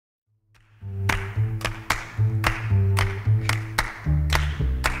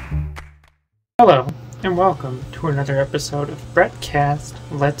Hello, and welcome to another episode of BrettCasts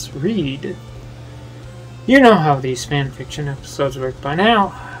Let's Read. You know how these fanfiction episodes work by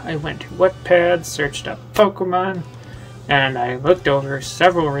now. I went to Wattpad, searched up Pokemon, and I looked over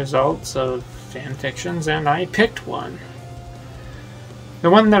several results of fanfictions, and I picked one. The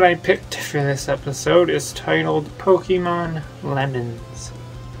one that I picked for this episode is titled Pokemon Lemons.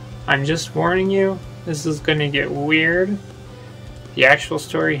 I'm just warning you, this is going to get weird. The actual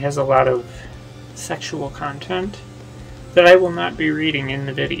story has a lot of sexual content that I will not be reading in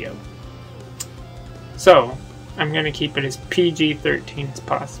the video. So, I'm going to keep it as PG-13 as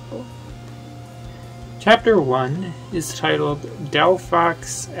possible. Chapter 1 is titled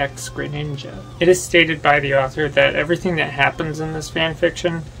Delphox x Greninja. It is stated by the author that everything that happens in this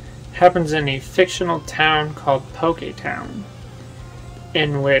fanfiction happens in a fictional town called Poketown,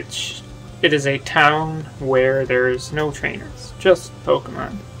 in which it is a town where there's no trainers, just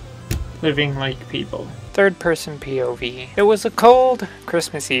Pokemon living like people. Third-person POV. It was a cold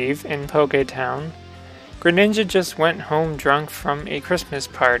Christmas Eve in Poketown. Greninja just went home drunk from a Christmas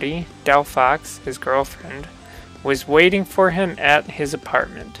party. Delphox, his girlfriend, was waiting for him at his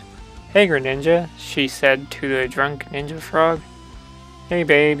apartment. "Hey Greninja," she said to the drunk ninja frog. "Hey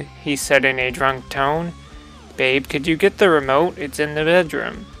babe," he said in a drunk tone. "Babe, could you get the remote? It's in the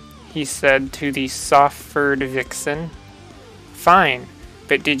bedroom," he said to the soft-furred vixen. "Fine.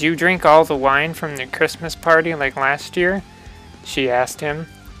 But did you drink all the wine from the Christmas party like last year?" she asked him.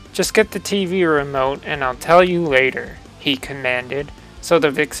 "Just get the TV remote and I'll tell you later," he commanded. So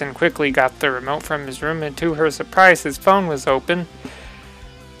the vixen quickly got the remote from his room, and to her surprise his phone was open.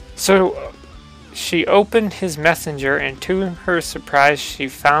 So she opened his messenger, and to her surprise she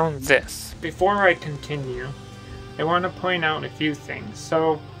found this. Before I continue, I want to point out a few things.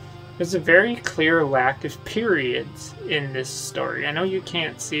 So there's a very clear lack of periods in this story. I know you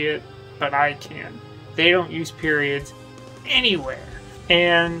can't see it, but I can. They don't use periods anywhere.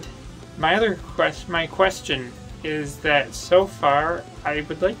 And my question is that so far, I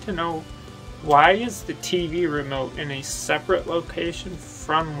would like to know, why is the TV remote in a separate location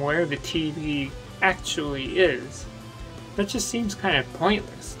from where the TV actually is? That just seems kind of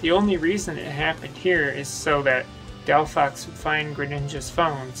pointless. The only reason it happened here is so that Delphox would find Greninja's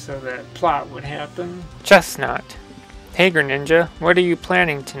phone, so that plot would happen. Chestnut. "Hey Greninja, what are you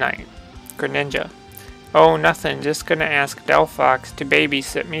planning tonight?" Greninja. "Oh, nothing, just gonna ask Delphox to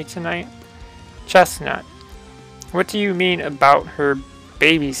babysit me tonight." Chestnut. "What do you mean about her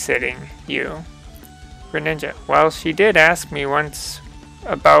babysitting you?" Greninja. "Well, she did ask me once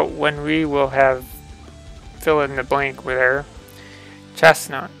about when we will have fill in the blank with her."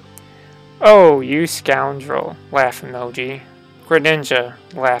 Chestnut. "Oh, you scoundrel," laugh emoji. Greninja,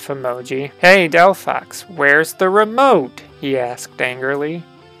 laugh emoji. "Hey Delphox, where's the remote?" he asked angrily.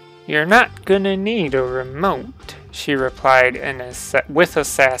 "You're not gonna need a remote," she replied with a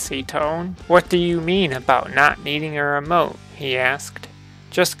sassy tone. "What do you mean about not needing a remote?" he asked.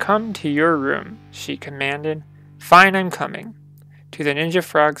 "Just come to your room," she commanded. "Fine, I'm coming." To the ninja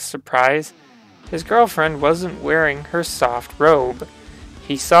frog's surprise, his girlfriend wasn't wearing her soft robe.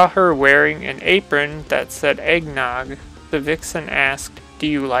 He saw her wearing an apron that said eggnog. The vixen asked, "Do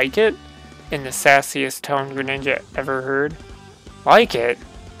you like it?" in the sassiest tone Greninja ever heard. "Like it?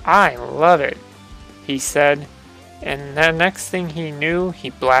 I love it," he said, and the next thing he knew,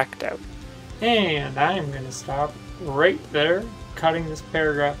 he blacked out. And I'm going to stop right there, cutting this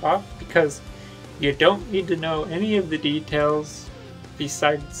paragraph off, because you don't need to know any of the details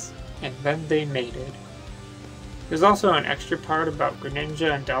besides, and then they mated. There's also an extra part about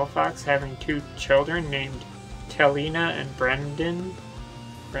Greninja and Delphox having two children named Telina and Brendan.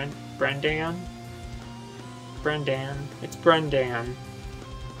 It's Brendan.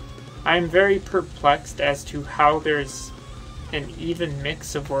 I'm very perplexed as to how there's an even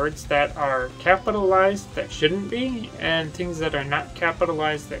mix of words that are capitalized that shouldn't be, and things that are not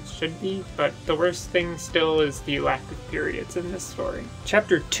capitalized that should be, but the worst thing still is the lack of periods in this story.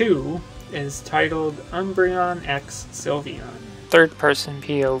 Chapter 2 is titled Umbreon x Sylveon. Third-person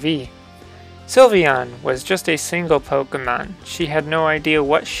POV. Sylveon was just a single Pokemon. She had no idea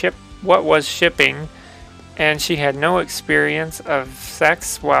what was shipping, and she had no experience of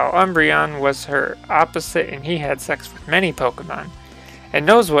sex, while Umbreon was her opposite and he had sex with many Pokemon, and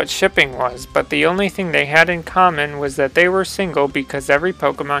knows what shipping was, but the only thing they had in common was that they were single because every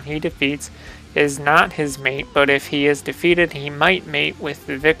Pokemon he defeats is not his mate, but if he is defeated he might mate with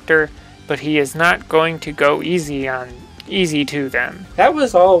the victor, but he is not going to go easy to them. That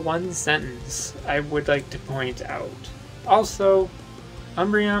was all one sentence, I would like to point out. Also,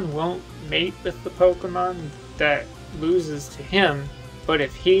 Umbreon won't mate with the Pokemon that loses to him, but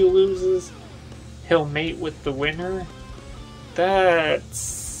if he loses, he'll mate with the winner.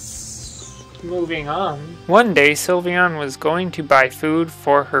 That's moving on. One day, Sylveon was going to buy food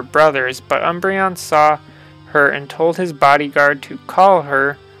for her brothers, but Umbreon saw her and told his bodyguard to call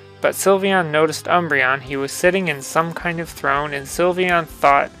her. But Sylveon noticed Umbreon. He was sitting in some kind of throne, and Sylveon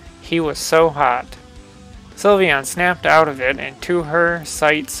thought he was so hot. Sylveon snapped out of it, and to her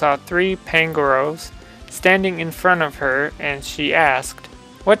sight saw 3 Pangoros standing in front of her, and she asked,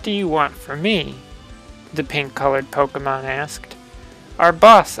 "What do you want from me?" The pink-colored Pokemon asked. "Our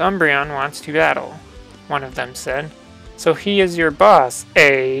boss, Umbreon, wants to battle," one of them said. "So he is your boss,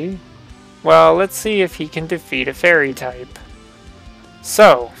 eh? Well, let's see if he can defeat a fairy type."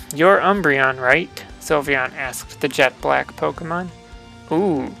 "So, you're Umbreon, right?" Sylveon asked the jet black Pokemon.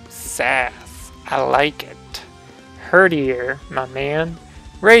 "Ooh, sass. I like it. Herdier, my man.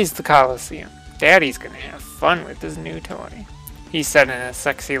 Raise the Coliseum. Daddy's gonna have fun with his new toy," he said in a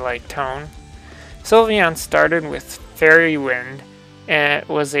sexy-like tone. Sylveon started with Fairy Wind, and it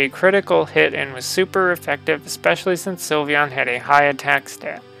was a critical hit and was super effective, especially since Sylveon had a high attack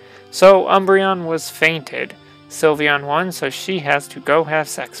stat. So Umbreon was fainted. Sylveon won, so she has to go have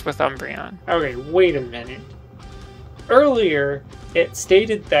sex with Umbreon. Okay, wait a minute. Earlier, it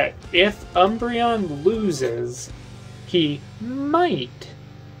stated that if Umbreon loses, he might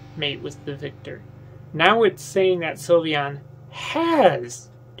mate with the victor. Now it's saying that Sylveon has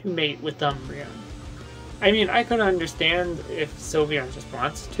to mate with Umbreon. I mean, I could understand if Sylveon just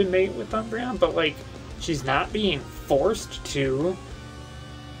wants to mate with Umbreon, but like, she's not being forced to.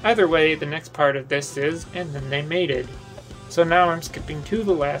 Either way, the next part of this is, and then they mated. So now I'm skipping to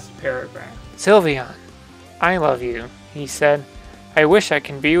the last paragraph. "Sylveon, I love you," he said. "I wish I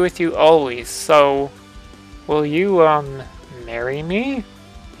can be with you always, so... will you, marry me?"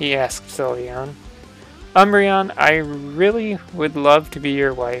 he asked Sylveon. "Umbreon, I really would love to be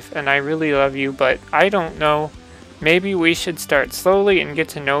your wife, and I really love you, but I don't know. Maybe we should start slowly and get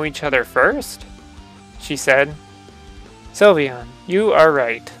to know each other first?" she said. "Sylveon, you are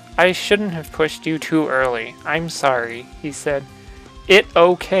right. I shouldn't have pushed you too early. I'm sorry," he said. "It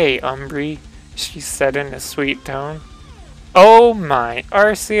okay, Umbri," she said in a sweet tone. "Oh my,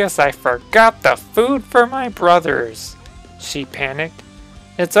 Arceus, I forgot the food for my brothers," she panicked.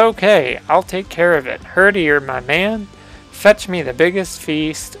 "It's okay, I'll take care of it. Herdier, my man, fetch me the biggest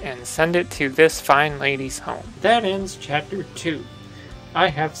feast and send it to this fine lady's home." That ends Chapter 2. I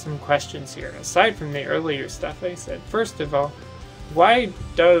have some questions here, aside from the earlier stuff I said. First of all, why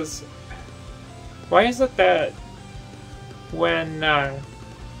is it that when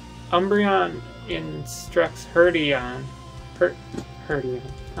Umbreon instructs Herdier,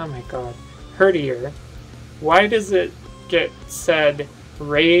 why does it get said,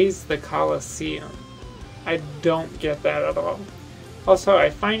 "raise the Coliseum"? I don't get that at all. Also, I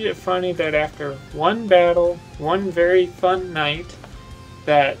find it funny that after one battle, one very fun night,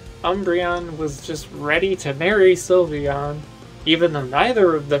 that Umbreon was just ready to marry Sylveon, even though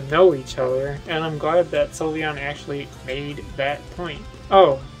neither of them know each other, and I'm glad that Sylveon actually made that point.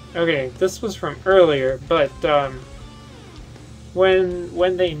 Oh, okay, this was from earlier, but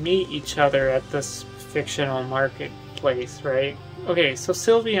when they meet each other at this fictional marketplace, right? Okay, so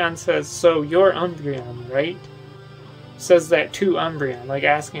Sylveon says, "So you're Umbreon, right?" Says that to Umbreon, like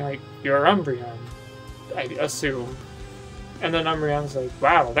asking, like, "You're Umbreon, I assume." And then Umbreon's like,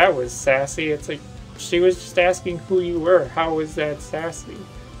 "Wow, that was sassy." It's like, she was just asking who you were. How was that sassy?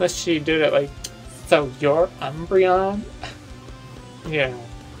 Unless she did it like, "So you're Umbreon?" Yeah,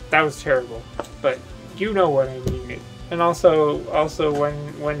 that was terrible. But you know what I mean. And also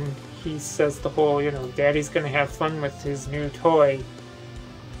when he says the whole, Daddy's gonna have fun with his new toy,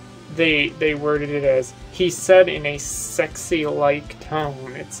 they worded it as, he said in a sexy-like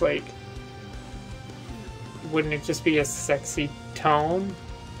tone. It's like, wouldn't it just be a sexy tone?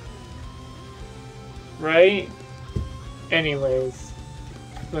 Right? Anyways,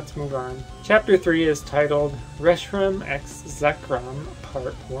 let's move on. Chapter 3 is titled Reshiram x Zekrom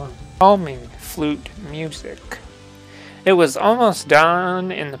Part 1. Calming flute music. It was almost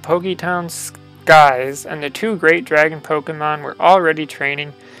dawn in the Poketown skies, and the 2 great dragon Pokemon were already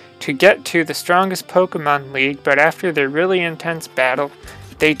training to get to the strongest Pokemon League, but after their really intense battle,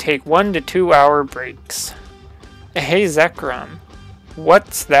 they take 1 to 2 hour breaks. "Hey Zekrom,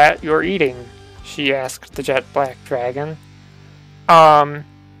 what's that you're eating?" she asked the jet black dragon.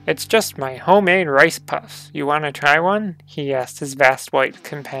 It's just my homemade rice puffs. You want to try one?" he asked his vast white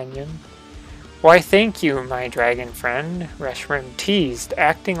companion. "Why thank you, my dragon friend," Reshiram teased,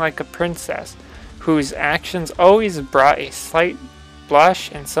 acting like a princess, whose actions always brought a slight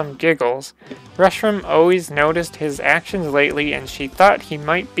blush and some giggles. Reshiram always noticed his actions lately, and she thought he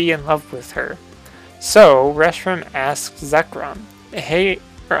might be in love with her. So, Reshram asked Zekrom, "Hey,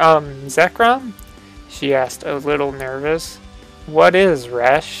 Zekrom?" she asked, a little nervous. "What is,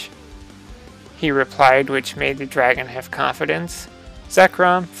 Resh?" he replied, which made the dragon have confidence.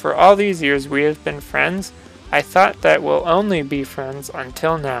 "Zekrom, for all these years we have been friends. I thought that we'll only be friends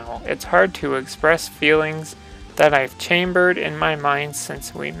until now. It's hard to express feelings that I've chambered in my mind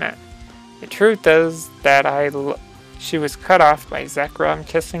since we met. The truth is that She was cut off by Zekrom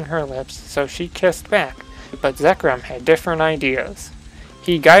kissing her lips, so she kissed back, but Zekrom had different ideas.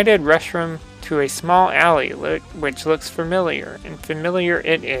 He guided Reshram to a small alley which looks familiar, and familiar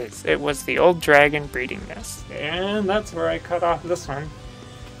it is. It was the old dragon breeding nest. And that's where I cut off this one,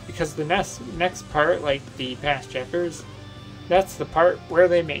 because the next part, like the past chapters, that's the part where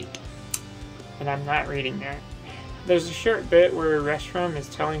they mate. And I'm not reading that. There's a short bit where Reshram is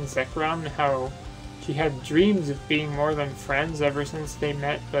telling Zekrom how she had dreams of being more than friends ever since they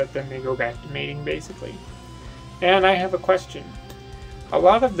met, but then they go back to mating, basically. And I have a question. A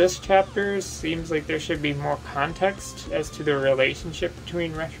lot of this chapter seems like there should be more context as to the relationship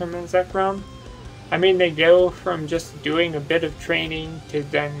between Reshram and Zekrom. I mean, they go from just doing a bit of training to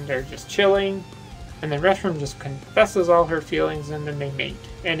then they're just chilling, and then Reshram just confesses all her feelings and then they mate.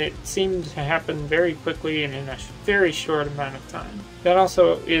 And it seemed to happen very quickly and in a very short amount of time. That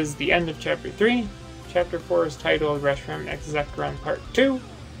also is the end of Chapter 3. Chapter 4 is titled Reshram x Zekrom Part 2,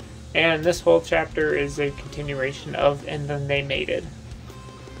 and this whole chapter is a continuation of And Then They Mated.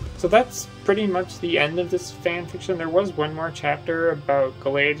 So that's pretty much the end of this fanfiction. There was one more chapter about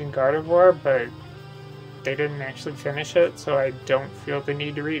Gallade and Gardevoir, but they didn't actually finish it, so I don't feel the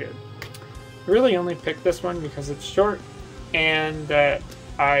need to read it. I really only picked this one because it's short, and that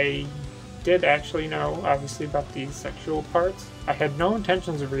I did actually know, obviously, about these sexual parts. I had no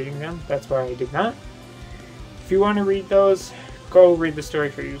intentions of reading them, that's why I did not. If you want to read those, go read the story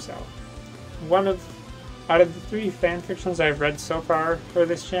for yourself. Out of the 3 fanfictions I've read so far for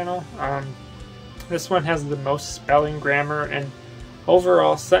this channel, this one has the most spelling, grammar, and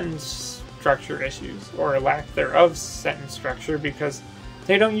overall sentence structure issues, or lack thereof sentence structure, because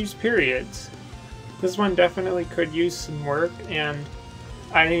they don't use periods. This one definitely could use some work, and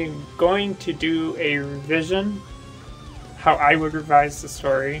I'm going to do a revision, how I would revise the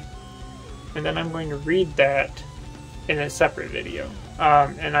story, and then I'm going to read that in a separate video.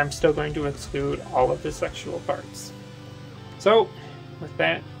 And I'm still going to exclude all of the sexual parts. So, with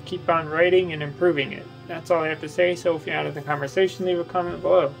that, keep on writing and improving it. That's all I have to say, so if you're out of the conversation, leave a comment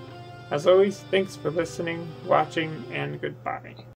below. As always, thanks for listening, watching, and goodbye.